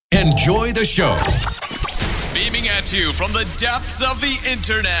Enjoy the show. Beaming at you from the depths of the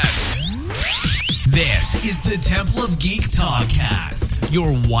internet. This is the Temple of Geek Talkcast,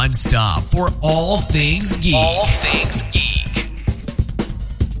 your one stop for all things geek. All things geek.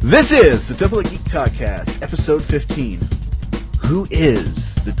 This is the Temple of Geek Talkcast, episode 15. Who is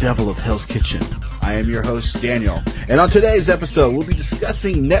the Devil of Hell's Kitchen? I am your host, Daniel, and on today's episode, we'll be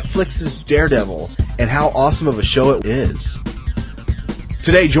discussing Netflix's Daredevil and how awesome of a show it is.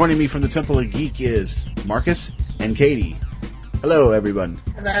 Today, joining me from the Temple of Geek is Marcus and Katie. Hello, everyone.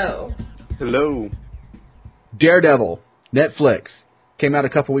 Hello. Hello. Daredevil, Netflix, came out a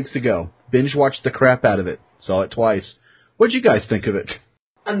couple weeks ago. Binge watched the crap out of it. Saw it twice. What'd you guys think of it?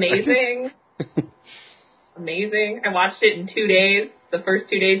 Amazing. Amazing. I watched it in 2 days. The first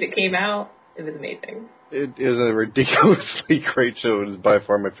 2 days it came out. It was amazing. It is a ridiculously great show. It is by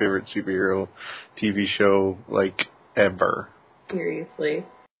far my favorite superhero TV show, ever. Seriously.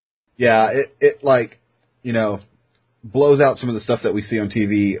 Yeah, it blows out some of the stuff that we see on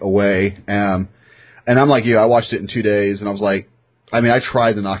TV away. And I'm like you, I watched it in 2 days, and I was like, I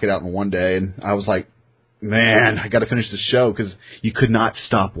tried to knock it out in one day, and I was like, man, I got to finish this show, because you could not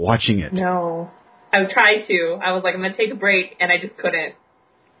stop watching it. No. I tried to. I was like, I'm going to take a break, and I just couldn't.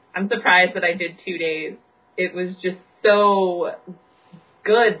 I'm surprised that I did 2 days. It was just so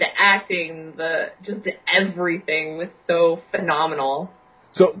good. The acting, everything was so phenomenal.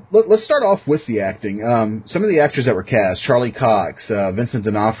 So let's start off with the acting. Some of the actors that were cast: Charlie Cox, Vincent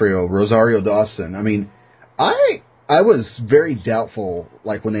D'Onofrio, Rosario Dawson. I was very doubtful,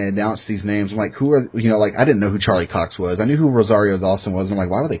 when they announced these names. I'm like, who are, I didn't know who Charlie Cox was. I knew who Rosario Dawson was. I'm like,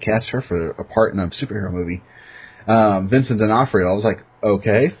 why would they cast her for a part in a superhero movie? Vincent D'Onofrio, I was like,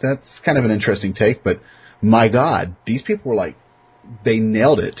 okay, that's kind of an interesting take, but my God, these people were they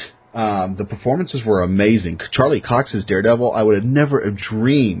nailed it. The performances were amazing. Charlie Cox's Daredevil, I would have never have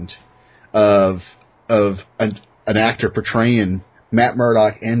dreamed of an actor portraying Matt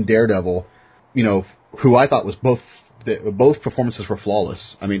Murdock and Daredevil, who I thought was both performances were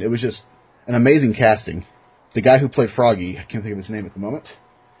flawless. It was just an amazing casting. The guy who played Froggy, I can't think of his name at the moment.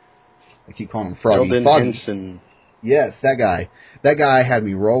 I keep calling him Froggy. Sheldon Foggy. Henson. Yes, that guy. That guy had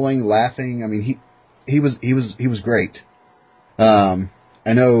me rolling, laughing. He was great.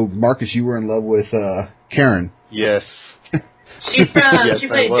 I know, Marcus, you were in love with Karen. Yes. She's from. Yes, she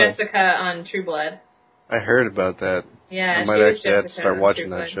played Jessica on True Blood. I heard about that. Yeah, I might actually have to start watching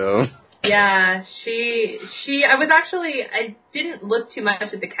that show. Yeah, I didn't look too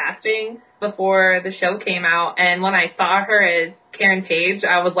much at the casting before the show came out, and when I saw her as Karen Page,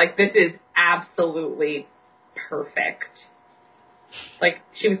 I was like, this is absolutely perfect.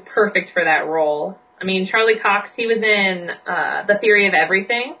 She was perfect for that role. Charlie Cox, he was in The Theory of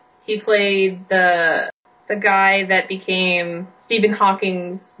Everything. He played the guy that became Stephen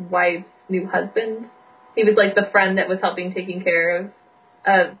Hawking's wife's new husband. He was the friend that was helping taking care of.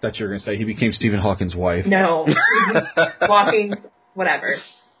 I thought you were going to say he became Stephen Hawking's wife. No. Hawking's whatever.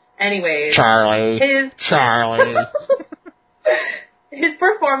 Anyways. Charlie. His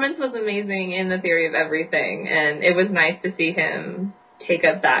performance was amazing in The Theory of Everything, and it was nice to see him take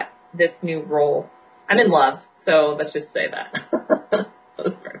up this new role. I'm in love, so let's just say that.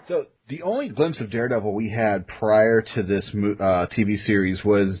 So the only glimpse of Daredevil we had prior to this TV series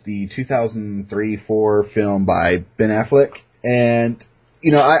was the 2003-04 film by Ben Affleck, and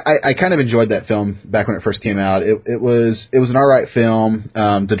I kind of enjoyed that film back when it first came out. It was an alright film.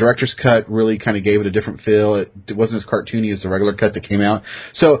 The director's cut really kind of gave it a different feel. It wasn't as cartoony as the regular cut that came out.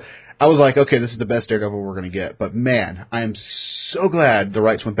 So I was like, okay, this is the best Daredevil we're going to get. But man, I am so glad the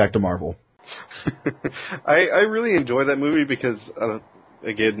rights went back to Marvel. I really enjoy that movie because,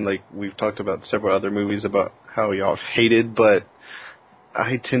 again, we've talked about several other movies about how y'all hated, but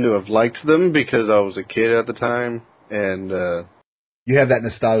I tend to have liked them because I was a kid at the time, and you have that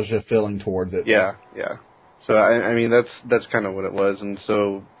nostalgia feeling towards it. Yeah. So that's kind of what it was, and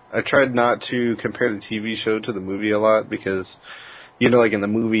so I tried not to compare the TV show to the movie a lot because, in the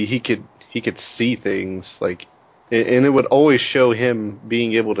movie he could see things and it would always show him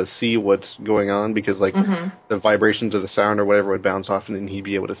being able to see what's going on because, the vibrations of the sound or whatever would bounce off, and then he'd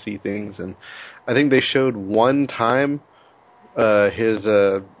be able to see things. And I think they showed one time his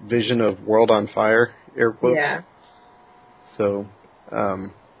vision of World on Fire, air quotes. Yeah. So,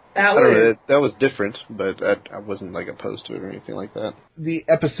 that was different, but I wasn't, opposed to it or anything like that. The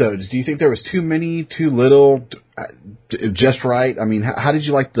episodes, do you think there was too many, too little, just right? How did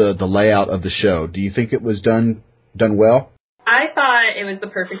you like the layout of the show? Do you think it was done well? I thought it was the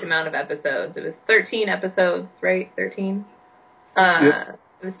perfect amount of episodes. It was 13 episodes, right? 13? Yep.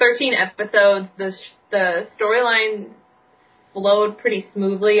 It was 13 episodes. The storyline flowed pretty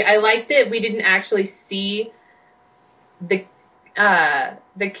smoothly. I liked that we didn't actually see the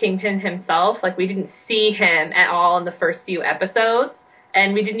Kingpin himself. Like, we didn't see him at all in the first few episodes,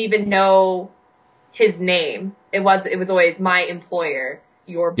 and we didn't even know his name. It was always my employer,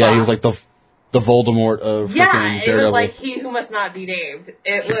 your boss. Yeah, he was like the Voldemort of freaking Daredevil. It was like he who must not be named.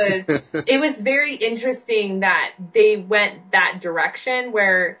 It was very interesting that they went that direction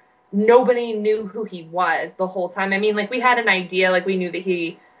where nobody knew who he was the whole time. I mean, like, we had an idea, like, we knew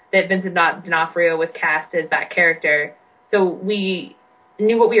that Vincent D'Onofrio was cast as that character, so we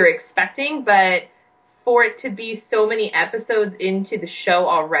knew what we were expecting, but for it to be so many episodes into the show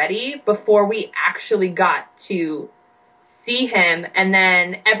already before we actually got to see him, and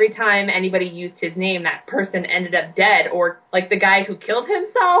then every time anybody used his name, that person ended up dead, or like the guy who killed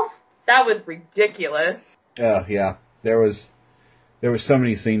himself. That was ridiculous. Yeah. There was so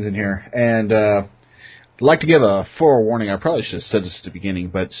many scenes in here, and I'd like to give a forewarning. I probably should have said this at the beginning,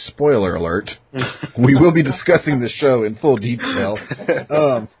 but spoiler alert: we will be discussing the show in full detail.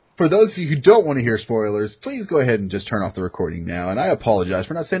 For those of you who don't want to hear spoilers, please go ahead and just turn off the recording now. And I apologize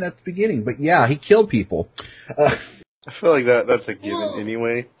for not saying that at the beginning, but yeah, he killed people. I feel like that's a given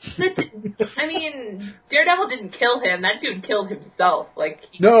anyway. I mean, Daredevil didn't kill him. That dude killed himself.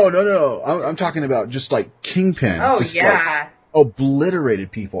 No. I'm talking about just like Kingpin. Oh, just, yeah. Like,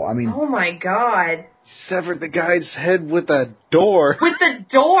 obliterated people. I mean, oh my God. Severed the guy's head with a door. With the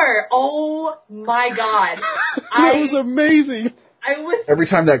door. Oh my God. That was amazing. Every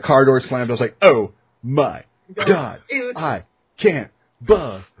time that car door slammed, I was like, oh my God. I can't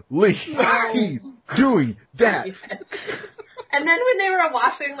believe he's doing that. Yes. And then when they were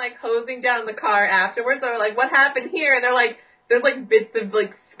washing, like, hosing down the car afterwards, they were like, what happened here? And they're like, there's, like, bits of,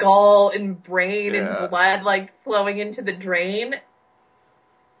 like, skull and brain and blood, like, flowing into the drain.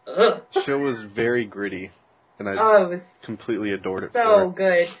 Ugh. The show was very gritty, and I completely adored it. So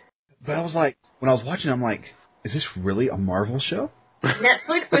good. But I was like, when I was watching, I'm like, is this really a Marvel show?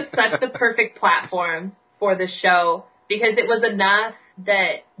 Netflix was such the perfect platform for the show because it was enough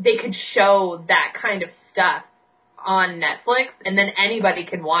that they could show that kind of stuff on Netflix, and then anybody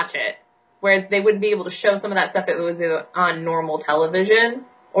can watch it. Whereas they wouldn't be able to show some of that stuff if it was on normal television,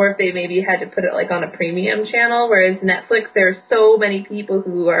 or if they maybe had to put it, like, on a premium channel. Whereas Netflix, there are so many people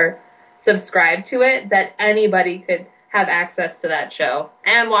who are subscribed to it that anybody could have access to that show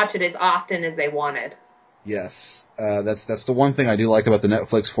and watch it as often as they wanted. Yes, that's the one thing I do like about the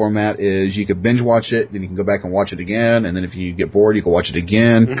Netflix format is you could binge watch it, then you can go back and watch it again, and then if you get bored, you can watch it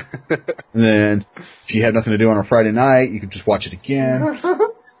again. And then if you have nothing to do on a Friday night, you can just watch it again.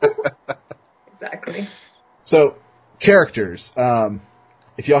 Exactly. So, characters.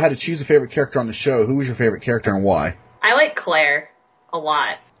 If y'all had to choose a favorite character on the show, who was your favorite character and why? I like Claire a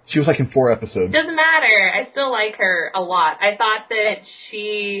lot. She was like in 4 episodes. Doesn't matter. I still like her a lot. I thought that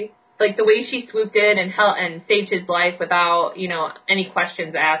she, like, the way she swooped in and saved his life without, any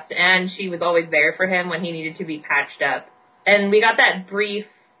questions asked, and she was always there for him when he needed to be patched up. And we got that brief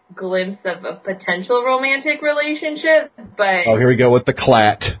glimpse of a potential romantic relationship, but... Oh, here we go with the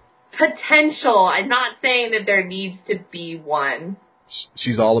clat. Potential. I'm not saying that there needs to be one.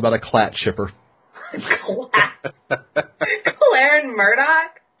 She's all about a clat shipper. Clat. Claire and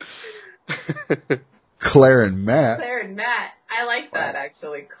Murdoch? Claire and Matt. Claire and Matt. I like that,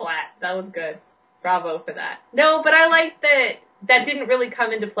 actually. Clat. That was good. Bravo for that. No, but I like that didn't really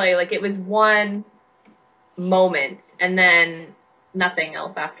come into play. Like, it was one moment, and then nothing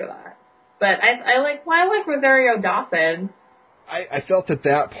else after that. But I like Rosario Dawson. I felt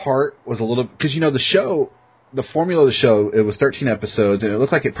that part was a little... Because, the show... The formula of the show, it was 13 episodes, and it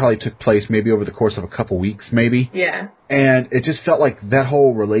looked like it probably took place maybe over the course of a couple weeks, maybe. Yeah. And it just felt like that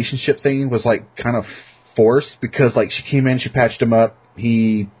whole relationship thing was, like, kind of forced, because, like, she came in, she patched him up,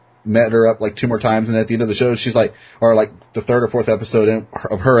 he met her up, like, 2 more times, and at the end of the show, she's like, or, like, the 3rd or 4th episode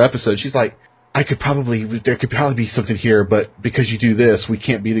of her episode, she's like, there could probably be something here, but because you do this, we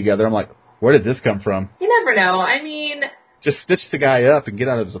can't be together. I'm like, where did this come from? You never know. I mean... Just stitch the guy up and get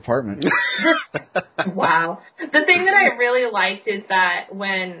out of his apartment. Wow. The thing that I really liked is that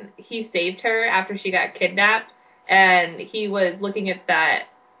when he saved her after she got kidnapped, and he was looking at that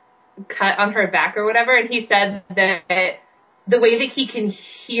cut on her back or whatever, and he said that the way that he can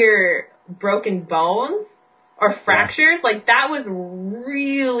hear broken bones or fractures, like, that was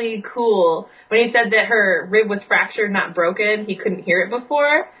really cool. When he said that her rib was fractured, not broken, he couldn't hear it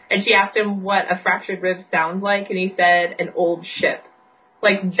before, and she asked him what a fractured rib sounds like, and he said, an old ship.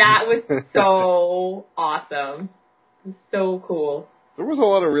 Like, that was so awesome. So cool. There was a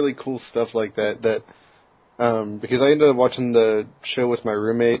lot of really cool stuff like that because I ended up watching the show with my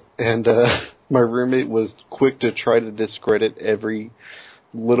roommate, and my roommate was quick to try to discredit every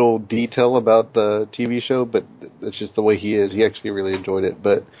little detail about the TV show, but that's just the way he is. He actually really enjoyed it.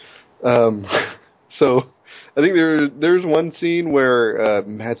 But so I think there's one scene where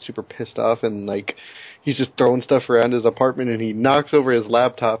Matt's super pissed off and like he's just throwing stuff around his apartment, and he knocks over his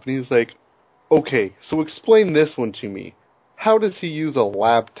laptop, and he's like, "Okay, so explain this one to me. How does he use a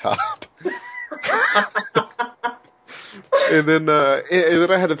laptop?" and then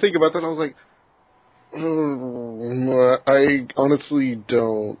I had to think about that, and I was like, I honestly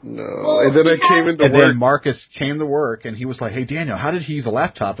don't know. And then I came into work. And then Marcus came to work, and he was like, "Hey, Daniel, how did he use a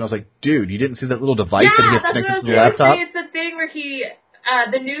laptop?" And I was like, "Dude, you didn't see that little device that he had connected to the laptop?" It's the thing where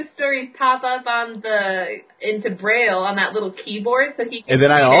the news stories pop up into Braille on that little keyboard, so he can. And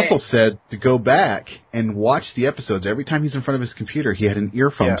then I also said to go back and watch the episodes. Every time he's in front of his computer, he had an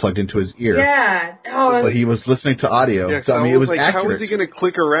earphone plugged into his ear. Yeah. Oh. But he was listening to audio. Yeah, so I mean, it was like, accurate. how is he going to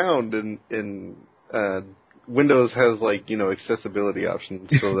click around in Windows has accessibility options,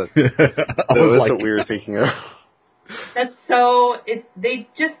 so that's what we were thinking of. That's so. They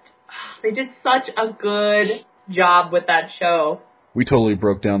did such a good job with that show. We totally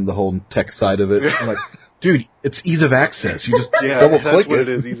broke down the whole tech side of it. I'm like, dude, it's ease of access. You just double click that's what it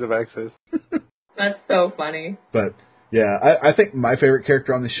is, ease of access. That's so funny. But yeah, I think my favorite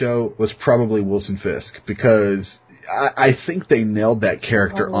character on the show was probably Wilson Fisk, because I think they nailed that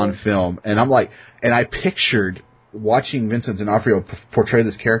character on film, and I'm like. And I pictured watching Vincent D'Onofrio portray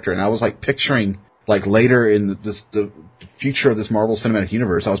this character, and I was like picturing like later in the future of this Marvel Cinematic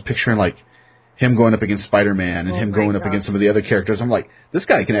Universe, I was picturing like him going up against Spider-Man and him going up against some of the other characters. I'm like, this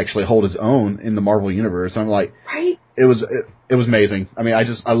guy can actually hold his own in the Marvel Universe. I'm like, right? It was amazing. I mean,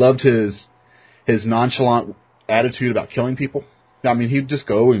 I loved his nonchalant attitude about killing people. I mean, he'd just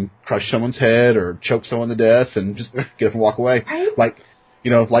go and crush someone's head or choke someone to death and just get up and walk away. Right? Like.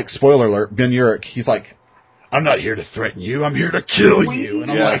 Like, spoiler alert, Ben Urich, he's like, "I'm not here to threaten you, I'm here to kill you."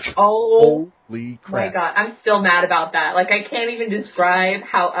 And I'm like, holy crap. My God, I'm still mad about that. Like, I can't even describe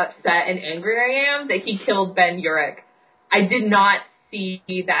how upset and angry I am that he killed Ben Urich. I did not see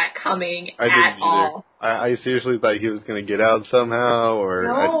that coming at all. I seriously thought he was going to get out somehow, or...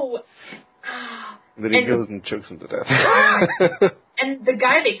 No. Then he goes and chokes him to death. And the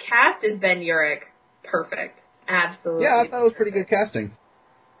guy they cast as Ben Urich, perfect. Absolutely. Yeah, I thought it was pretty good casting.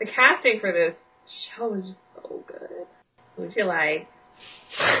 The casting for this show is just so good. Who'd you like?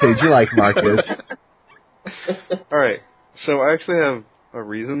 Who'd you like, Marcus? All right. So I actually have a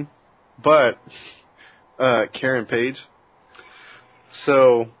reason, but Karen Page.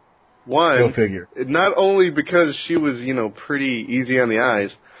 So, one, go figure. Not only because she was, pretty easy on the eyes.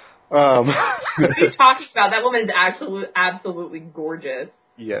 What are you talking about? That woman is absolutely gorgeous.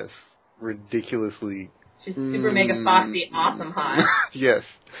 Yes, ridiculously. She's super mega foxy, awesome hot. Yes.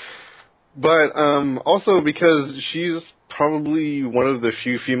 But also because she's probably one of the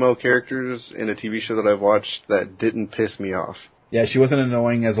few female characters in a TV show that I've watched that didn't piss me off. Yeah, she wasn't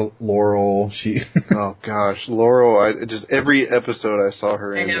annoying as a Laurel. Oh gosh, Laurel! Just every episode I saw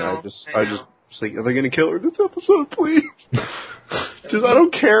her in, I just was like, are they going to kill her this episode, please? Just I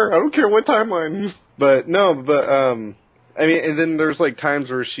don't care. I don't care what timeline. But I mean, and then there's like times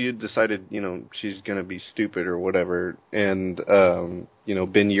where she had decided, she's gonna be stupid or whatever, and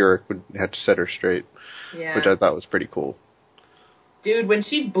Ben Urich would have to set her straight, which I thought was pretty cool. Dude, when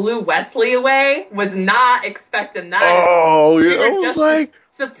she blew Wesley away, was not expecting that. Oh, yeah, I was like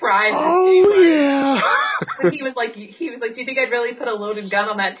surprised. Oh yeah. When he was like, "Do you think I'd really put a loaded gun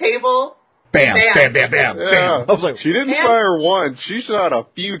on that table?" Bam, bam, bam, bam, yeah. bam. I was like, she didn't fire once. She shot a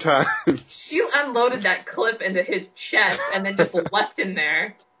few times. She unloaded that clip into his chest and then just left him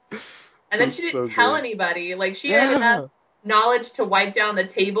there. And then she didn't tell anybody. Like, she had enough knowledge to wipe down the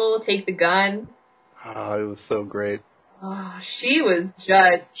table, take the gun. Oh, it was so great. Oh, she was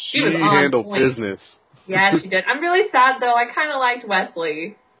on handled point. Business. Yeah, she did. I'm really sad, though. I kind of liked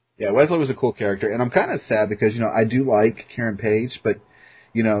Wesley. Yeah, Wesley was a cool character. And I'm kind of sad because, I do like Karen Page, but...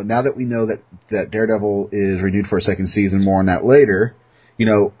 now that we know that Daredevil is renewed for a second season, more on that later,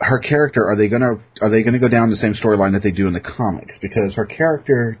 her character, are they gonna go down the same storyline that they do in the comics? Because her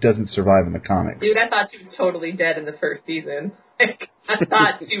character doesn't survive in the comics. Dude, I thought she was totally dead in the first season. I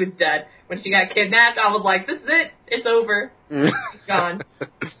thought she was dead. When she got kidnapped, I was like, this is it. It's over. She's gone.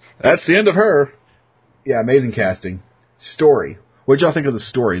 That's the end of her. Yeah, amazing casting. Story. What did y'all think of the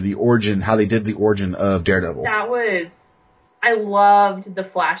story, the origin, how they did the origin of Daredevil? I loved the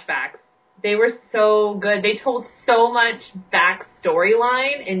flashbacks. They were so good. They told so much back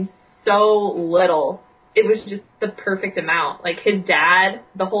storyline in so little. It was just the perfect amount. Like, his dad,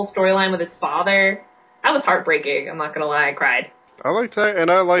 the whole storyline with his father, That was heartbreaking. I'm not gonna lie, I cried. I liked that,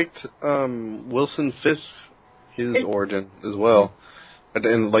 and I liked Wilson Fisk, his origin as well. And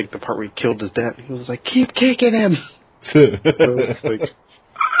then, like, the part where he killed his dad, he was like, "Keep kicking him." Like,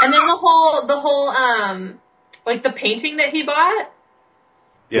 and then the whole like the painting that he bought.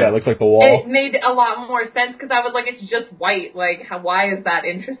 Yeah, it looks like the wall. It made a lot more sense because I was like, it's just white. Like, why is that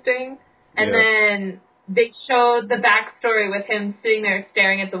interesting? And then they showed the backstory with him sitting there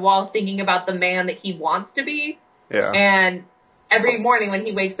staring at the wall, thinking about the man that he wants to be. Yeah. And every morning when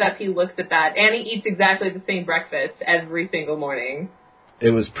he wakes up, he looks at that, and he eats exactly the same breakfast every single morning.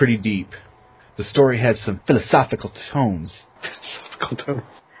 It was pretty deep. The story had some philosophical tones.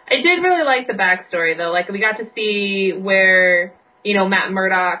 I did really like the backstory, though. Like, we got to see where, you know, Matt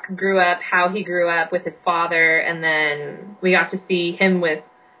Murdock grew up, how he grew up with his father, and then we got to see him with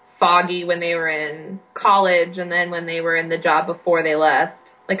Foggy when they were in college, and then when they were in the job before they left.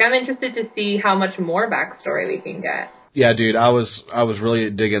 Like, I'm interested to see how much more backstory we can get. Yeah, dude, I was really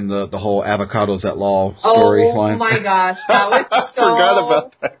digging the whole avocados at law storyline. Oh my gosh, that was I forgot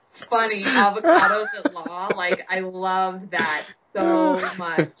about that. funny. Avocados at law, like, I loved that so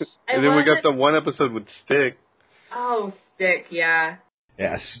much. And then we got the one episode with Stick. Oh, Stick, yeah.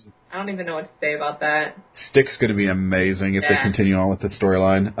 Yes. I don't even know what to say about that. Stick's going to be amazing if they continue on with the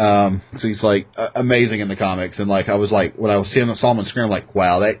storyline. So he's, like, amazing in the comics. And, like, I was like, when I saw him on screen, I'm like,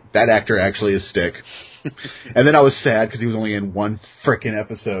 wow, that actor actually is Stick. And then I was sad because he was only in one frickin'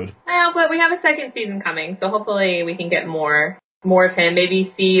 episode. Well, but we have a second season coming, so hopefully we can get more of him.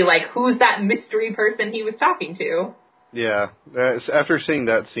 Maybe see, like, who's that mystery person he was talking to. Yeah. After seeing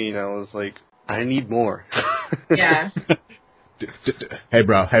that scene, I was like, I need more. Yeah. Hey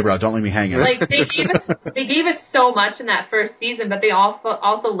bro, don't leave me hanging. Like, they gave us so much in that first season, but they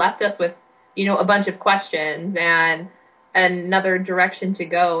also left us with, you know, a bunch of questions and another direction to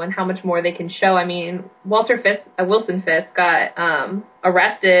go and how much more they can show. I mean, Wilson Fisk got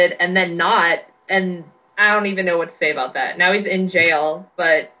arrested and then not, and I don't even know what to say about that. Now he's in jail,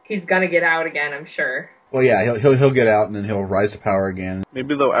 but he's gonna get out again, I'm sure. Well, yeah, he'll get out and then he'll rise to power again.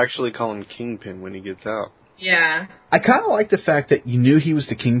 Maybe they'll actually call him Kingpin when he gets out. Yeah. I kind of like the fact that you knew he was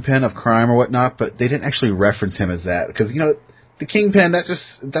the kingpin of crime or whatnot, but they didn't actually reference him as that because, you know, the kingpin that just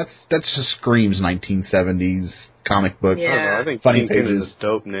screams 1970s comic book. Yeah. I think funny Kingpin pages. is a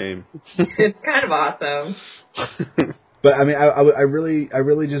dope name. It's kind of awesome. But I mean, I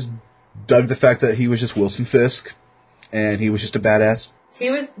really just dug the fact that he was just Wilson Fisk, and he was just a badass. He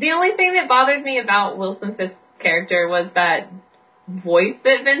was the only thing that bothers me about Wilson Fisk's character was that voice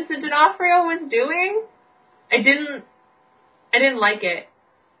that Vincent D'Onofrio was doing. I didn't like it.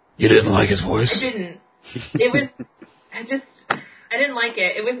 You didn't like his voice? I didn't. It was, I didn't like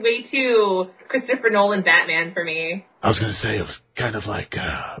it. It was way too Christopher Nolan Batman for me. I was going to say, it was kind of like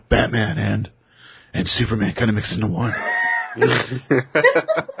Batman and Superman kind of mixed into one. It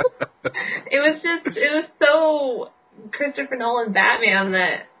was so Christopher Nolan Batman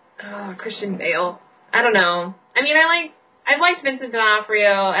that, Christian Bale. I don't know. I mean, I've liked Vincent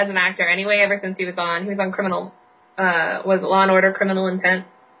D'Onofrio as an actor anyway, ever since he was on was it Law & Order Criminal Intent?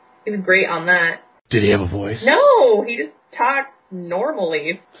 He was great on that. Did he have a voice? No, he just talked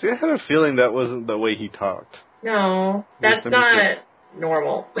normally. See, I had a feeling that wasn't the way he talked. No, that's not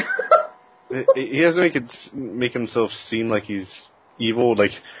normal. He has to make himself seem like he's evil.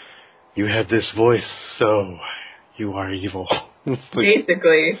 Like, you have this voice, so you are evil.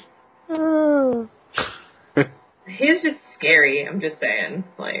 Basically. He's just scary, I'm just saying.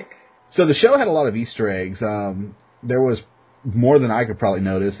 Like. So the show had a lot of Easter eggs. There was more than I could probably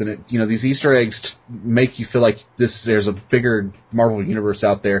notice, and these Easter eggs make you feel like there's a bigger Marvel universe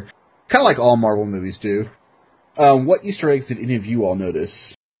out there, kind of like all Marvel movies do. What Easter eggs did any of you all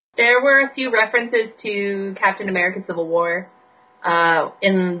notice? There were a few references to Captain America: Civil War. There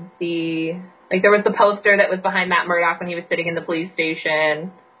was the poster that was behind Matt Murdock when he was sitting in the police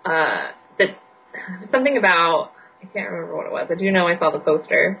station. Something about, I can't remember what it was. I do know I saw the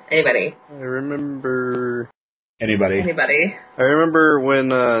poster. Anybody? I remember. Anybody? I remember when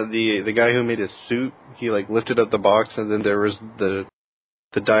the guy who made his suit, he like lifted up the box and then there was the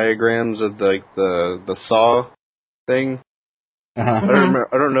diagrams of the saw thing. Uh-huh.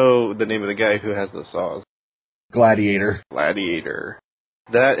 I don't know the name of the guy who has the saws. Gladiator.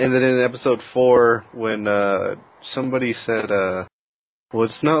 That, and then in episode 4 when somebody said, well,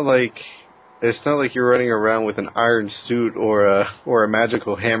 it's not like you're running around with an iron suit or a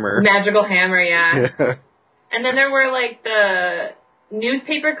magical hammer. Magical hammer, yeah. And then there were like the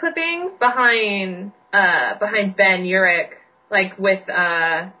newspaper clippings behind Ben Urich, like with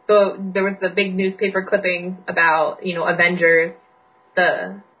there was the big newspaper clipping about, you know, Avengers,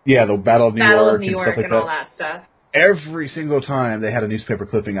 the Yeah, the Battle of New Battle York of New and York stuff like and that. all that stuff. Every single time they had a newspaper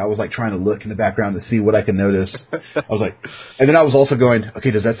clipping, I was like trying to look in the background to see what I could notice. I was like, and then I was also going,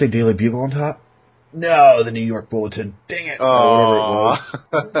 okay, does that say Daily Bugle on top? No, the New York Bulletin. Dang it, or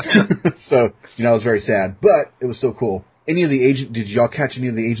whatever it was. So, I was very sad, but it was still cool. Did y'all catch any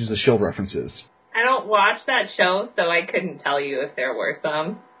of the Agents of S.H.I.E.L.D. references? I don't watch that show, so I couldn't tell you if there were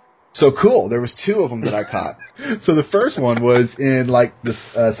some. So cool. There was 2 of them that I caught. So the first one was in like the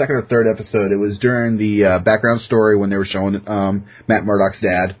second or third episode. It was during the background story when they were showing Matt Murdock's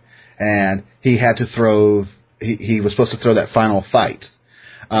dad, and he had to throw. He was supposed to throw that final fight,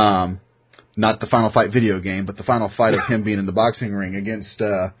 not the Final Fight video game, but the final fight of him being in the boxing ring against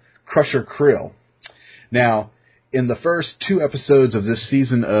Crusher Krill. Now, in the first 2 episodes of this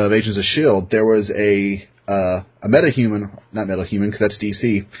season of Agents of S.H.I.E.L.D., there was a metahuman, not metahuman because that's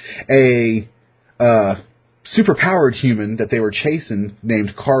DC, a superpowered human that they were chasing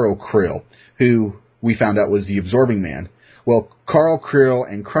named Carl Krill, who we found out was the Absorbing Man. Well, Carl Krill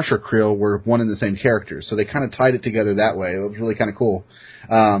and Crusher Krill were one and the same characters, so they kind of tied it together that way. It was really kind of cool.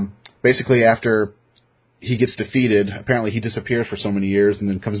 Basically, after he gets defeated, apparently he disappears for so many years and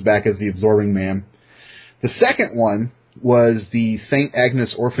then comes back as the Absorbing Man. The second one was the St.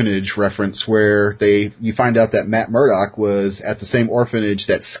 Agnes Orphanage reference, where you find out that Matt Murdock was at the same orphanage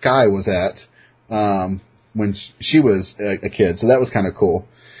that Skye was at when she was a kid. So that was kind of cool.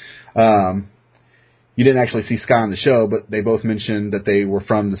 You didn't actually see Skye on the show, but they both mentioned that they were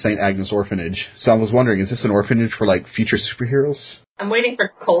from the St. Agnes Orphanage. So I was wondering, is this an orphanage for like future superheroes? I'm waiting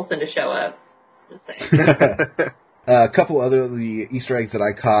for Coulson to show up. Just saying. A couple other of the Easter eggs that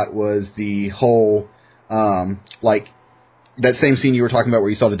I caught was the whole that same scene you were talking about where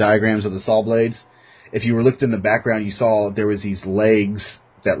you saw the diagrams of the saw blades. If you were looked in the background, you saw there was these legs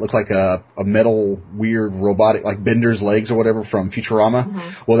that looked like a metal, weird, robotic, like Bender's legs or whatever from Futurama.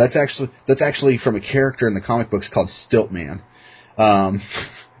 Mm-hmm. Well, that's actually from a character in the comic books called Stiltman.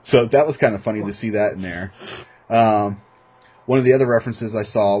 So that was kind of funny to see that in there. One of the other references I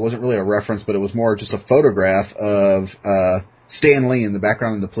saw wasn't really a reference, but it was more just a photograph of Stan Lee in the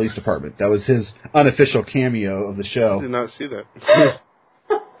background of the police department. That was his unofficial cameo of the show. I did not see that.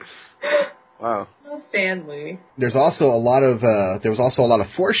 Wow. Stan Lee. There was also a lot of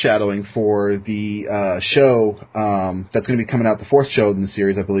foreshadowing for the show that's going to be coming out, the 4th show in the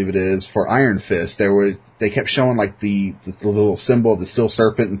series, I believe it is, for Iron Fist. They kept showing like the little symbol of the steel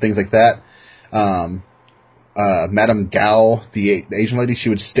serpent and things like that. Madame Gao, the Asian lady, she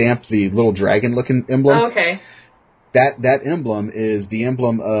would stamp the little dragon-looking emblem. Oh, okay. That emblem is the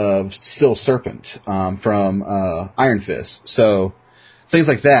emblem of Steel Serpent from Iron Fist. So things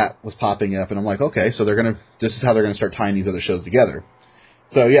like that was popping up, and I'm like, okay, so this is how they're gonna start tying these other shows together.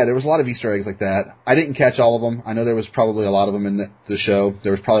 So yeah, there was a lot of Easter eggs like that. I didn't catch all of them. I know there was probably a lot of them in the show.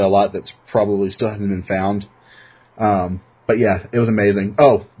 There was probably a lot that's probably still hasn't been found. But yeah, it was amazing.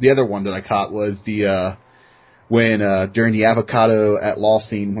 Oh, the other one that I caught was when during the avocado at law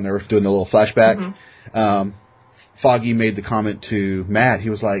scene when they were doing the little flashback. Mm-hmm. Foggy made the comment to Matt.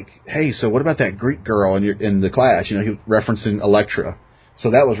 He was like, "Hey, so what about that Greek girl in the class?" He was referencing Elektra. So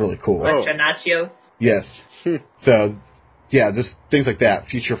that was really cool. Elektra Nachio. Yes. So, yeah, just things like that,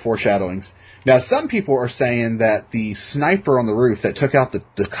 future foreshadowings. Now, some people are saying that the sniper on the roof that took out the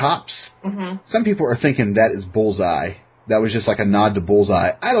cops, mm-hmm. Some people are thinking that is Bullseye. That was just like a nod to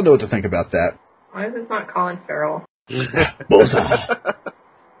Bullseye. I don't know what to think about that. Why is this not Colin Farrell? Bullseye.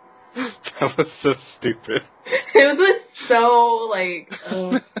 That was so stupid. It was so,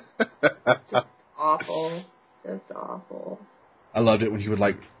 just awful. Just awful. I loved it when he would,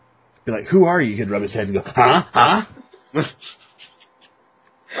 be like, "Who are you?" He'd rub his head and go, "Huh?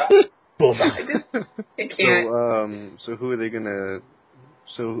 Bullseye." I can't. So who are they gonna...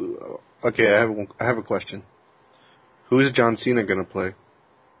 okay, I have a question. Who is John Cena gonna play?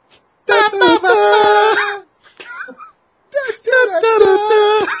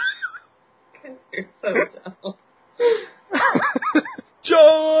 You're so dumb.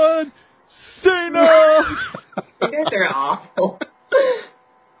 John Cena! You guys are awful.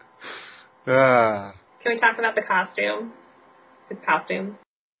 Can we talk about the costume? His costume?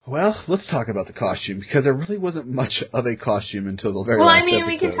 Well, let's talk about the costume, because there really wasn't much of a costume until the very last episode.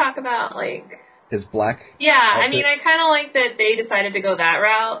 We could talk about, his black Yeah, outfit. I kind of like that they decided to go that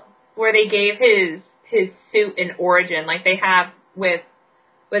route, where they gave his suit an origin, like they have with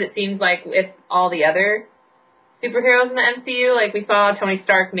what it seems like with all the other superheroes in the MCU. Like, we saw Tony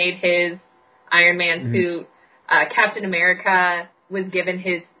Stark made his Iron Man suit. Captain America was given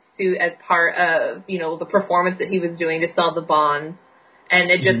his suit as part of, the performance that he was doing to sell the bonds.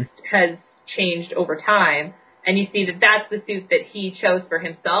 And it just has changed over time. And you see that that's the suit that he chose for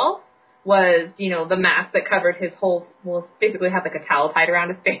himself, was, the mask that covered his whole, basically had like a towel tied around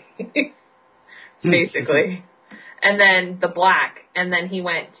his face, basically. And then the black, and then he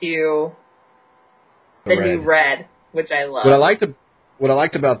went to the new red, which I love. What I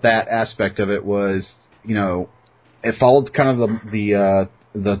liked about that aspect of it was, it followed kind of the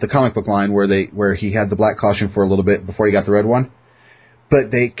comic book line where he had the black costume for a little bit before he got the red one. But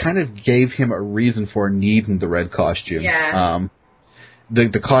they kind of gave him a reason for needing the red costume. Yeah.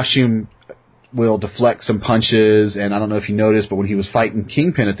 The costume will deflect some punches, and I don't know if you noticed, but when he was fighting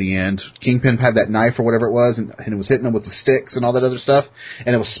Kingpin at the end, Kingpin had that knife or whatever it was, and it was hitting him with the sticks and all that other stuff,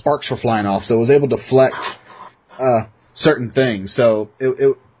 and sparks were flying off, so it was able to deflect certain things. So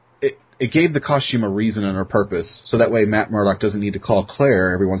it gave the costume a reason and a purpose, so that way Matt Murdock doesn't need to call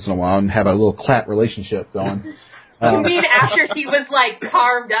Claire every once in a while and have a little clap relationship going. You mean after he was,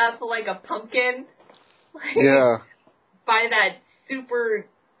 carved up like a pumpkin? Yeah. By that super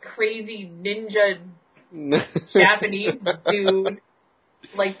crazy ninja Japanese dude.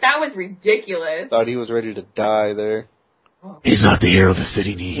 That was ridiculous. Thought he was ready to die there. He's not the hero the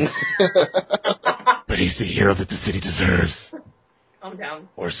city needs. But he's the hero that the city deserves. Calm down.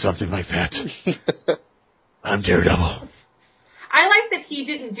 Or something like that. I'm Daredevil. I like that he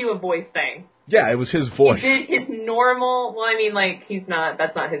didn't do a voice thing. Yeah, it was his voice. He did his normal,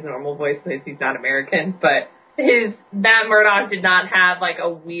 that's not his normal voice because he's not American, but Matt Murdock did not have, a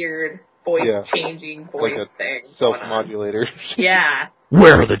weird voice-changing voice thing. Self-modulator. Yeah.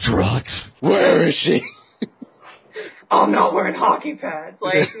 Where are the drugs? Where is she? I'm not wearing hockey pads.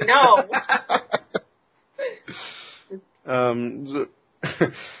 No.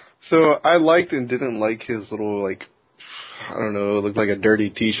 So I liked and didn't like his little, I don't know, it looked like a dirty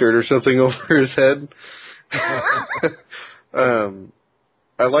T-shirt or something over his head.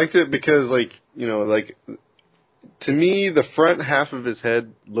 I liked it because, to me, the front half of his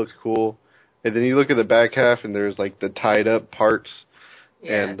head looked cool, and then you look at the back half, and there's, the tied-up parts,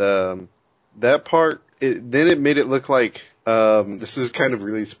 and that part, then it made it look like, this is kind of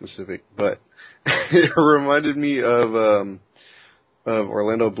really specific, but it reminded me of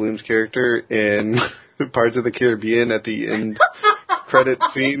Orlando Bloom's character in Pirates of the Caribbean at the end credit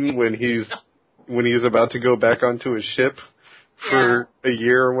scene when he's about to go back onto his ship for a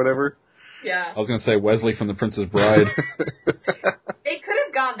year or whatever. Yeah. I was going to say Wesley from The Princess Bride. They could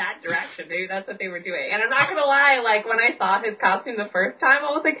have gone that direction. Maybe that's what they were doing. And I'm not going to lie, when I saw his costume the first time,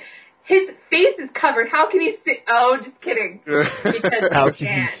 I was like, his face is covered. How can he see? Oh, just kidding. Because How he can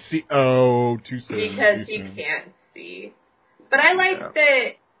can't. he see? Oh, too soon. Because he can't see. But I liked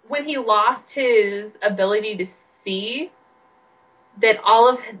that when he lost his ability to see, that all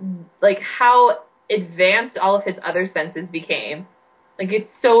of, how advanced all of his other senses became. It's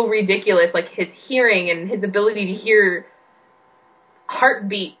so ridiculous, his hearing and his ability to hear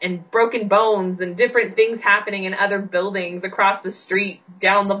heartbeat and broken bones and different things happening in other buildings across the street,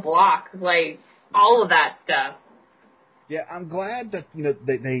 down the block, all of that stuff. Yeah, I'm glad that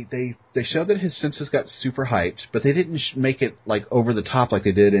they showed that his senses got super hyped, but they didn't make it over the top like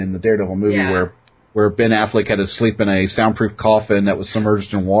they did in the Daredevil movie where Ben Affleck had to sleep in a soundproof coffin that was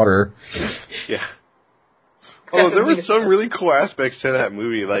submerged in water. Yeah. Oh, there were some really cool aspects to that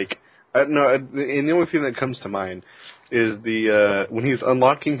movie. And the only thing that comes to mind is the when he's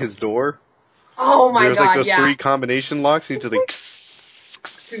unlocking his door. Oh my God! There's those 3 combination locks. And he's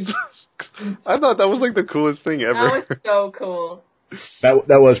just I thought that was the coolest thing ever. That was so cool. That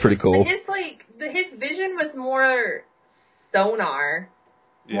was pretty cool. But his vision was more sonar,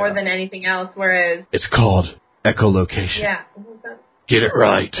 more than anything else. Whereas it's called echolocation. Yeah. Get it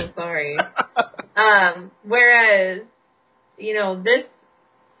right. I'm so sorry. Whereas, this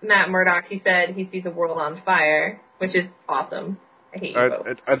Matt Murdock, he said he sees the world on fire, which is awesome. I hate you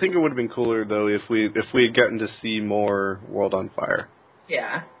both. I think it would have been cooler though if we had gotten to see more World on Fire.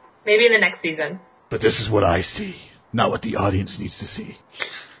 Yeah, maybe in the next season. But this is what I see, not what the audience needs to see.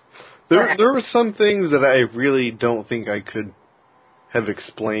 There were some things that I really don't think I could have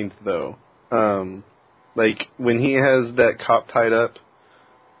explained though. When he has that cop tied up.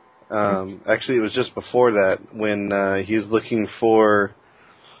 Actually, it was just before that when he's looking for.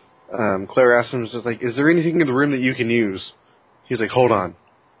 Claire asked him, "Is there anything in the room that you can use?" He's like, "Hold on,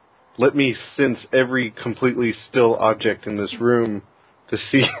 let me sense every completely still object in this room to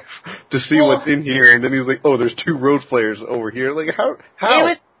see what's in here." And then he's like, "Oh, there's 2 road flares over here." How?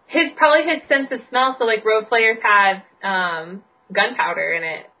 It was probably his sense of smell. So road flares have gunpowder in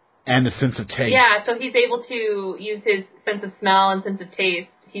it. And the sense of taste. Yeah, so he's able to use his sense of smell and sense of taste.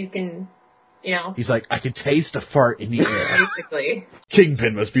 He can You know, He's like, I can taste a fart in the air. basically.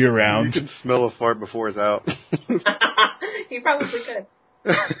 Kingpin must be You around. can smell a fart before it's out. He probably could.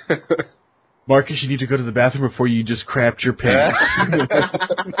 Marcus, you need to go to the bathroom before you just crapped your pants.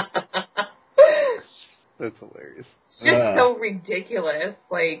 That's hilarious. Just so ridiculous.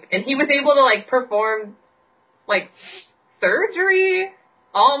 Like, and he was able to, like, perform, like, surgery,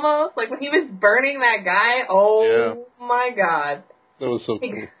 almost. Like, when he was burning that guy, oh my god. That was so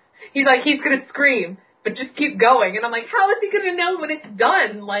cool. He's like, he's gonna scream, but just keep going. And I'm like, how is he gonna know when it's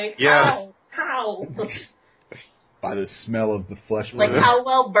done? Like, how? By the smell of the flesh. Like, how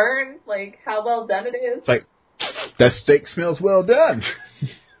well burned, like, how well done it is. It's like, that steak smells well done.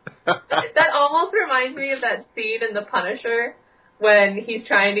 That almost reminds me of that scene in The Punisher when he's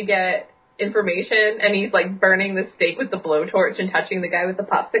trying to get information and he's, like, burning the steak with the blowtorch and touching the guy with the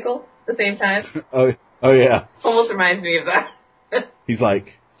popsicle at the same time. Oh yeah. Almost reminds me of that. He's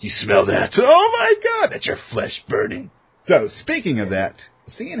like, you smell that? Oh my god, that's your flesh burning. So, speaking of that,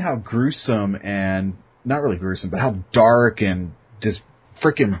 seeing how gruesome and, not really gruesome, but how dark and just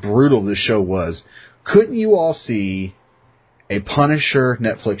freaking brutal this show was, couldn't you all see a Punisher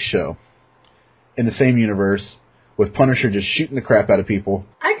Netflix show in the same universe with Punisher just shooting the crap out of people?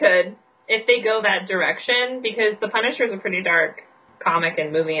 I could, if they go that direction, because The Punisher's a pretty dark comic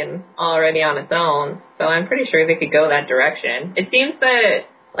and movie and already on its own, so I'm pretty sure they could go that direction. It seems that,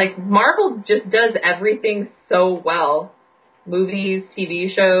 like, Marvel just does everything so well. Movies,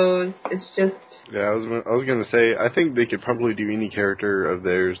 TV shows, it's just... Yeah, I was going to say, I think they could probably do any character of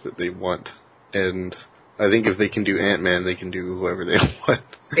theirs that they want. And I think if they can do Ant-Man, they can do whoever they want.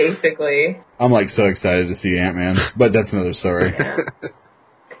 Basically. I'm, like, so excited to see Ant-Man, but that's another story. Yeah.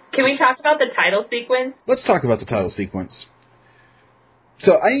 Can we talk about the title sequence? Let's talk about the title sequence.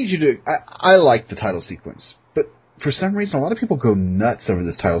 So I need you to... I like the title sequence, but for some reason a lot of people go nuts over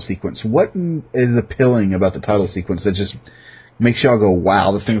this title sequence. What is appealing about the title sequence that just makes y'all go,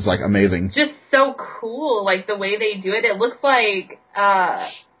 wow, this thing's, like, amazing? Just so cool, like, the way they do it. It looks like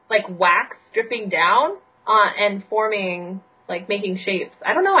wax dripping down and forming, like, making shapes.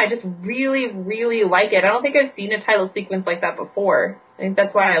 I don't know, I just really, really like it. I don't think I've seen a title sequence like that before. I think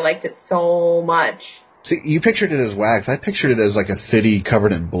that's why I liked it so much. See, you pictured it as wax. I pictured it as, like, a city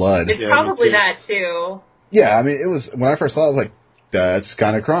covered in blood. It's probably that, too. Yeah, I mean, it was, when I first saw it, I was like, that's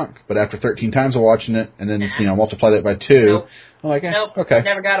kind of crunk. But after 13 times of watching it, and then, multiply that by 2, Nope. I'm like, Nope, okay.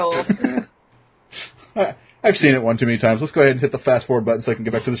 Never got old. I've seen it one too many times. Let's go ahead and hit the fast forward button so I can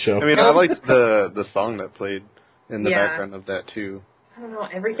get back to the show. I mean, I liked the song that played in the Yeah. background of that, too. I don't know,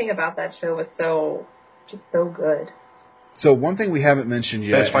 everything about that show was just so good. So one thing we haven't mentioned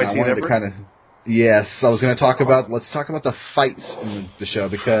yet, Best fight and I scene wanted ever? to kind of... Yes, I was going to talk about... Let's talk about the fights in the show,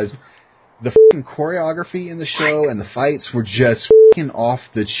 because the f***ing choreography in the show and the fights were just f***ing off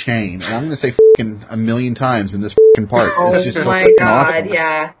the chain. And I'm going to say f***ing a million times in this f***ing part. Oh It's just so my f***ing god, awesome.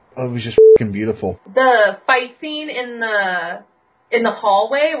 yeah. Oh, it was just f***ing beautiful. The fight scene in the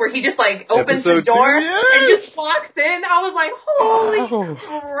hallway where he just, like, opens Episode the door 2, yes! and just walks in, I was like, holy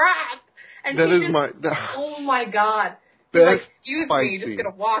crap. And That she is just, my... oh my god. He's like, Best excuse fight me, just scene.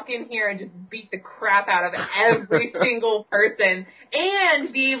 gonna walk in here and just beat the crap out of every single person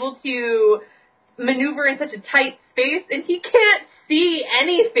and be able to maneuver in such a tight space, and he can't see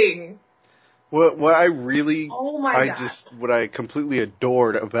anything. What I really... Oh my god. What I completely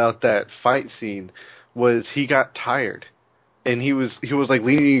adored about that fight scene was he got tired. And he was like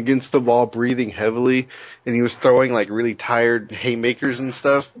leaning against the wall, breathing heavily, and he was throwing like really tired haymakers and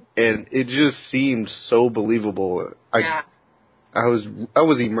stuff, and it just seemed so believable. Yeah. I was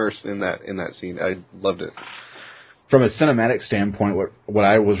immersed in that scene. I loved it. From a cinematic standpoint, what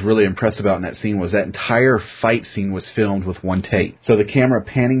I was really impressed about in that scene was that entire fight scene was filmed with one take. So the camera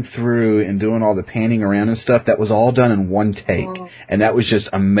panning through and doing all the panning around and stuff, that was all done in one take. Oh. And that was just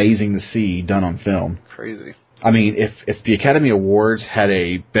amazing to see done on film. Crazy. I mean, if the Academy Awards had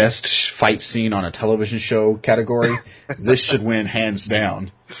a best fight scene on a television show category, this should win hands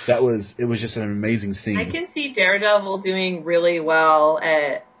down. It was just an amazing scene. I can see Daredevil doing really well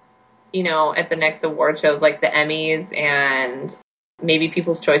at the next award shows like the Emmys and maybe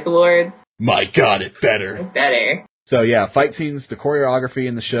People's Choice Awards. My God, it better. It's better. So yeah, fight scenes, the choreography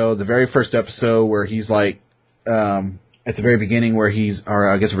in the show, the very first episode where he's like, at the very beginning where or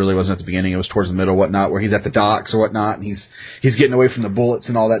I guess it really wasn't at the beginning, it was towards the middle, whatnot, where he's at the docks or whatnot, and he's getting away from the bullets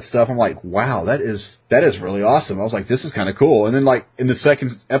and all that stuff. I'm like, wow, that is really awesome. I was like, this is kind of cool. And then like in the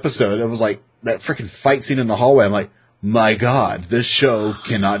second episode, it was like that freaking fight scene in the hallway. I'm like, my God, this show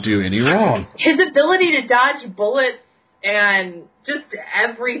cannot do any wrong. His ability to dodge bullets and just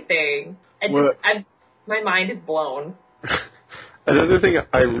everything. My mind is blown. Another thing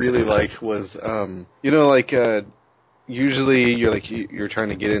I really liked was, usually you're trying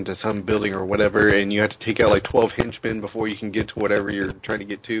to get into some building or whatever, and you have to take out like 12 henchmen before you can get to whatever you're trying to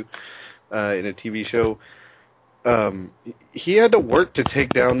get to in a TV show. He had to work to take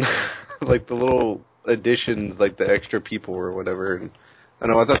down like the little additions, like the extra people or whatever. And I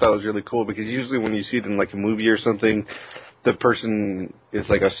thought that was really cool because usually when you see it in like a movie or something, the person is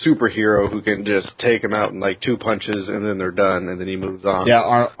like a superhero who can just take them out in like 2 punches and then they're done and then he moves on.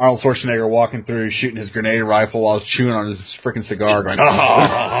 Yeah, Arnold Schwarzenegger walking through, shooting his grenade rifle while he's chewing on his freaking cigar, going,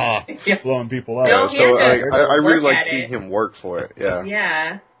 blowing people up. No, So I really like seeing him work for it. Yeah.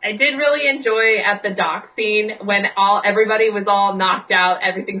 Yeah. I did really enjoy at the dock scene when everybody was all knocked out,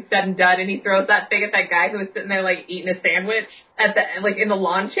 everything's said and done, and he throws that thing at that guy who was sitting there like eating a sandwich in the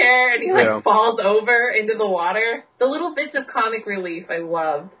lawn chair, and he falls over into the water. The little bits of comic relief I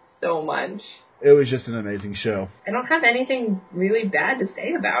loved so much. It was just an amazing show. I don't have anything really bad to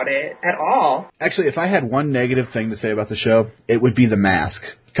say about it at all. Actually, if I had one negative thing to say about the show, it would be the mask.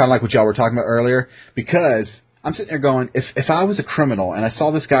 Kind of like what y'all were talking about earlier, because I'm sitting there going, if I was a criminal and I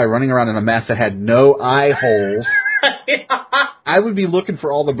saw this guy running around in a mask that had no eye holes, I would be looking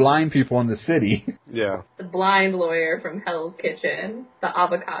for all the blind people in the city. Yeah. The blind lawyer from Hell's Kitchen. The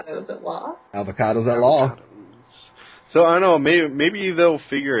avocados at law. Avocados at law. So I don't know, maybe they'll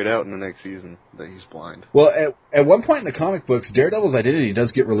figure it out in the next season that he's blind. Well, at one point in the comic books, Daredevil's identity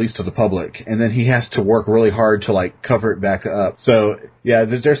does get released to the public, and then he has to work really hard to like cover it back up. So yeah,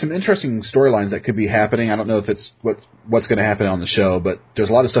 there's some interesting storylines that could be happening. I don't know if it's what's going to happen on the show, but there's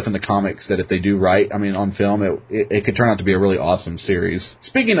a lot of stuff in the comics that if they do right, I mean on film, it could turn out to be a really awesome series.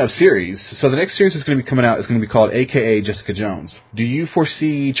 Speaking of series, so the next series that's going to be coming out is going to be called AKA Jessica Jones. Do you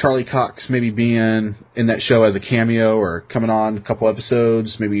foresee Charlie Cox maybe being in that show as a cameo or coming on a couple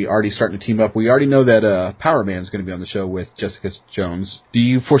episodes, maybe already starting to team up? We already know that Power Man is going to be on the show with Jessica Jones. Do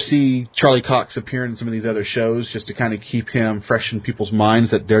you foresee Charlie Cox appearing in some of these other shows just to kind of keep him fresh in people's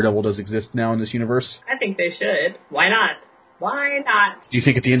minds that Daredevil does exist now in this universe? I think they should. Why not? Why not? Do you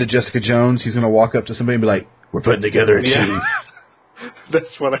think at the end of Jessica Jones he's going to walk up to somebody and be like, "We're putting together a team"?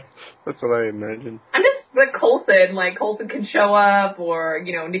 That's what I imagine. I'm just like Coulson. Like Coulson can show up, or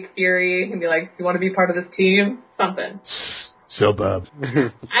Nick Fury can be like, "You want to be part of this team?" Something. So, Bob.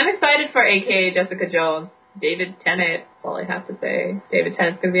 I'm excited for AKA Jessica Jones. David Tennant. All I have to say. David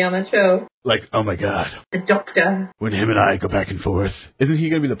Tennant's gonna be on that show. Like, oh my God. The Doctor. When him and I go back and forth. Isn't he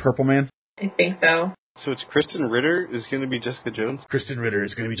going to be the Purple Man? I think so. So it's Kristen Ritter is going to be Jessica Jones? Kristen Ritter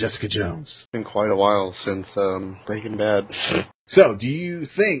is going to be Jessica Jones. It's been quite a while since Breaking Bad. So, do you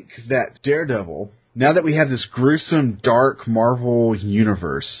think that Daredevil, now that we have this gruesome, dark Marvel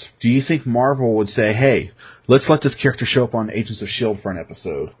universe, do you think Marvel would say, hey, let's let this character show up on Agents of S.H.I.E.L.D. for an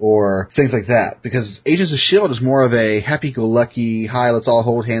episode, or things like that? Because Agents of S.H.I.E.L.D. is more of a happy-go-lucky, hi, let's all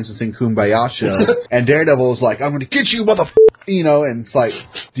hold hands and sing Kumbaya show, and Daredevil is like, I'm going to get you, motherfucker! And it's like,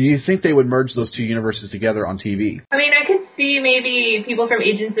 do you think they would merge those two universes together on TV? I mean, I could see maybe people from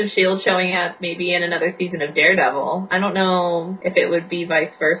Agents of S.H.I.E.L.D. showing up maybe in another season of Daredevil. I don't know if it would be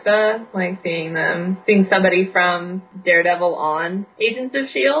vice versa, like seeing somebody from Daredevil on Agents of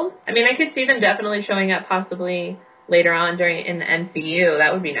S.H.I.E.L.D. I mean, I could see them definitely showing up possibly later on in the MCU.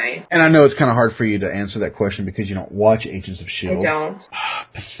 That would be nice. And I know it's kind of hard for you to answer that question because you don't watch Agents of S.H.I.E.L.D. I don't.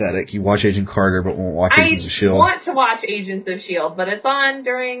 Pathetic. You watch Agent Carter but won't watch Agents of S.H.I.E.L.D. I want to watch Agents of S.H.I.E.L.D., but it's on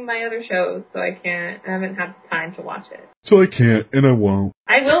during my other shows, so I haven't had time to watch it. So I can't, and I won't.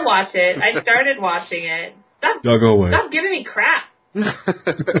 I will watch it. I started watching it. Y'all go away. Stop giving me crap.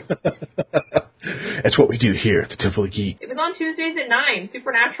 That's what we do here at the Temple of Geek. It was on Tuesdays at 9.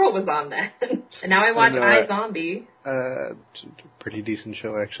 Supernatural was on then. And now I watch iZombie. Pretty decent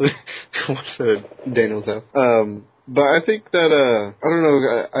show, actually. What's Daniel's house? But I think that, I don't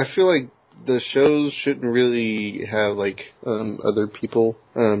know, I feel like the shows shouldn't really have, like, other people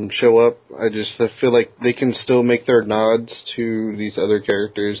show up. I feel like they can still make their nods to these other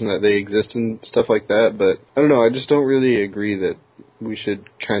characters and that they exist and stuff like that, but I don't know, I just don't really agree that we should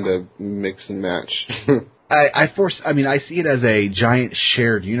kind of mix and match. I see it as a giant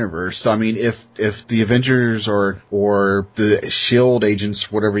shared universe. So, I mean, if the Avengers or the S.H.I.E.L.D. agents,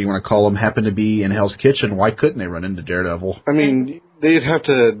 whatever you want to call them, happen to be in Hell's Kitchen, why couldn't they run into Daredevil? I mean, they'd have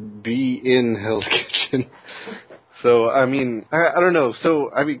to be in Hell's Kitchen. So, I mean, I don't know. So,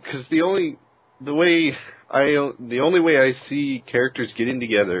 I mean, because the only way I see characters getting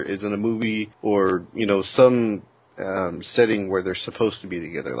together is in a movie or, some setting where they're supposed to be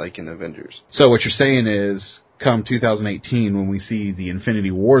together, like in Avengers. So what you're saying is, come 2018, when we see the Infinity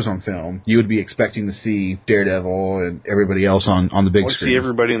Wars on film, you would be expecting to see Daredevil and everybody else on the big screen. See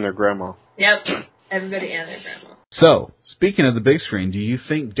everybody and their grandma. Yep, everybody and their grandma. So, speaking of the big screen, do you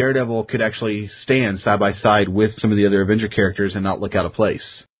think Daredevil could actually stand side by side with some of the other Avenger characters and not look out of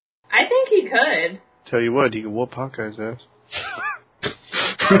place? I think he could. Tell you what, he can whoop Hawkeye's ass.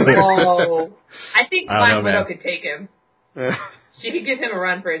 Oh, I think I don't know, Black Widow man. could take him. She could give him a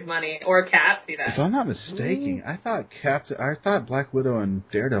run for his money, or Cap. See If that? I'm not mistaken, I thought Black Widow and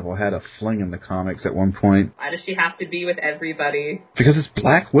Daredevil had a fling in the comics at one point. Why does she have to be with everybody? Because it's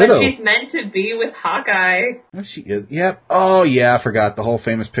Black Widow. But she's meant to be with Hawkeye. Oh, she is. Yep. Oh, yeah, I forgot. The whole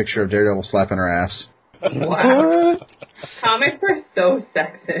famous picture of Daredevil slapping her ass. Wow. Comics are so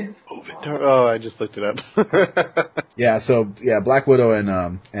sexist. Oh, I just looked it up. Yeah, so, Black Widow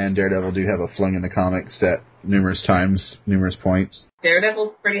and Daredevil do have a fling in the comics at numerous times, numerous points.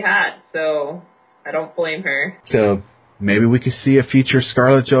 Daredevil's pretty hot, so I don't blame her. So, maybe we could see a future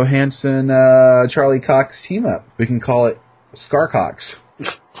Scarlett Johansson, Charlie Cox team up. We can call it Scar Cox.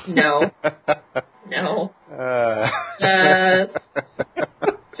 No. No.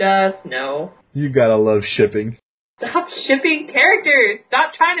 Just no. You gotta love shipping. Stop shipping characters.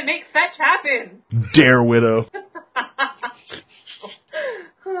 Stop trying to make fetch happen. Dare Widow.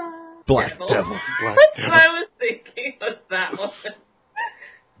 Black Devil. Black That's Devil. what I was thinking was that one.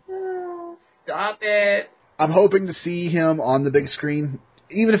 Stop it. I'm hoping to see him on the big screen,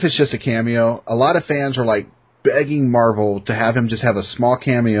 even if it's just a cameo. A lot of fans are like begging Marvel to have him just have a small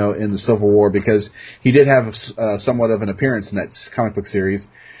cameo in the Civil War because he did have somewhat of an appearance in that comic book series.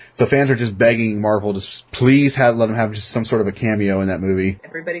 So fans are just begging Marvel to please let him have just some sort of a cameo in that movie.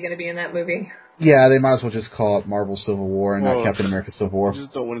 Everybody gonna be in that movie? Yeah, they might as well just call it Marvel Civil War and not Captain America Civil War. I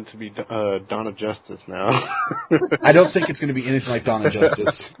just don't want it to be Dawn of Justice now. I don't think it's going to be anything like Dawn of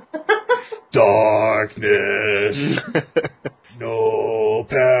Justice. Darkness. No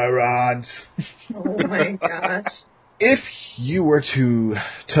parents. Oh my gosh. If you were to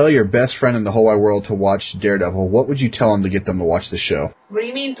tell your best friend in the whole wide world to watch Daredevil, what would you tell them to get them to watch the show? What do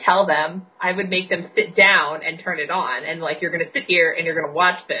you mean tell them? I would make them sit down and turn it on, and like, you're gonna sit here and you're gonna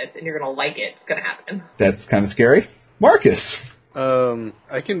watch this and you're gonna like it. It's gonna happen. That's kind of scary. Marcus.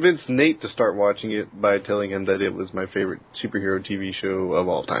 I convinced Nate to start watching it by telling him that it was my favorite superhero TV show of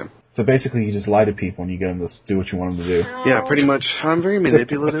all time. So basically you just lie to people and you get them to do what you want them to do. Yeah, pretty much. I'm very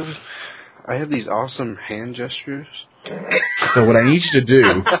manipulative. I have these awesome hand gestures. So what I need you to do,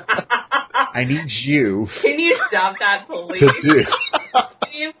 I need you Can you stop that, please? to do.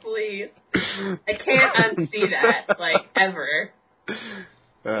 Can you please? I can't unsee that, like, ever.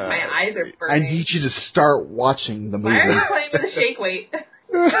 My eyes are I burning. need you to start watching the movie. Why are you playing with a shake weight?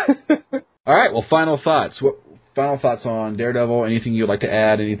 All right, well, final thoughts. What final thoughts on Daredevil? Anything you'd like to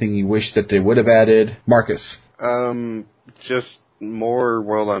add? Anything you wish that they would have added? Marcus. Just more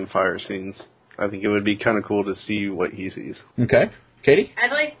World on Fire scenes. I think it would be kind of cool to see what he sees. Okay. Katie?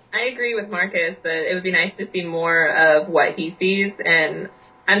 I agree with Marcus that it would be nice to see more of what he sees, and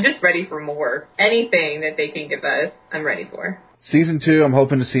I'm just ready for more. Anything that they can give us, I'm ready for. Season 2, I'm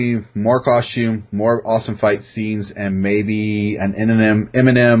hoping to see more costume, more awesome fight scenes, and maybe an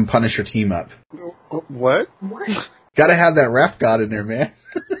Eminem Punisher team up. What? What? Gotta have that rap god in there, man.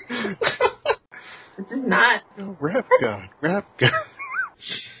 This is not... Rap God.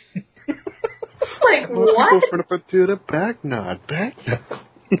 Like, what? From the front to the back nod.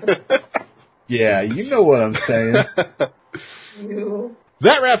 Yeah, you know what I'm saying. You...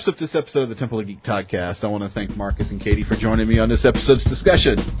 That wraps up this episode of the Temple of Geek podcast. I want to thank Marcus and Katie for joining me on this episode's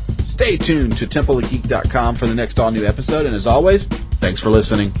discussion. Stay tuned to TempleofGeek.com for the next all-new episode, and as always, thanks for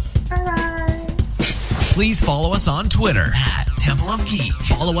listening. Bye. Please follow us on Twitter at Temple of Geek.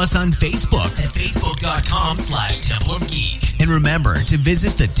 Follow us on Facebook at Facebook.com/Temple of Geek. And remember to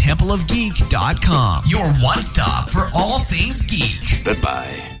visit the TempleofGeek.com, your one stop for all things geek.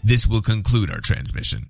 Goodbye. This will conclude our transmission.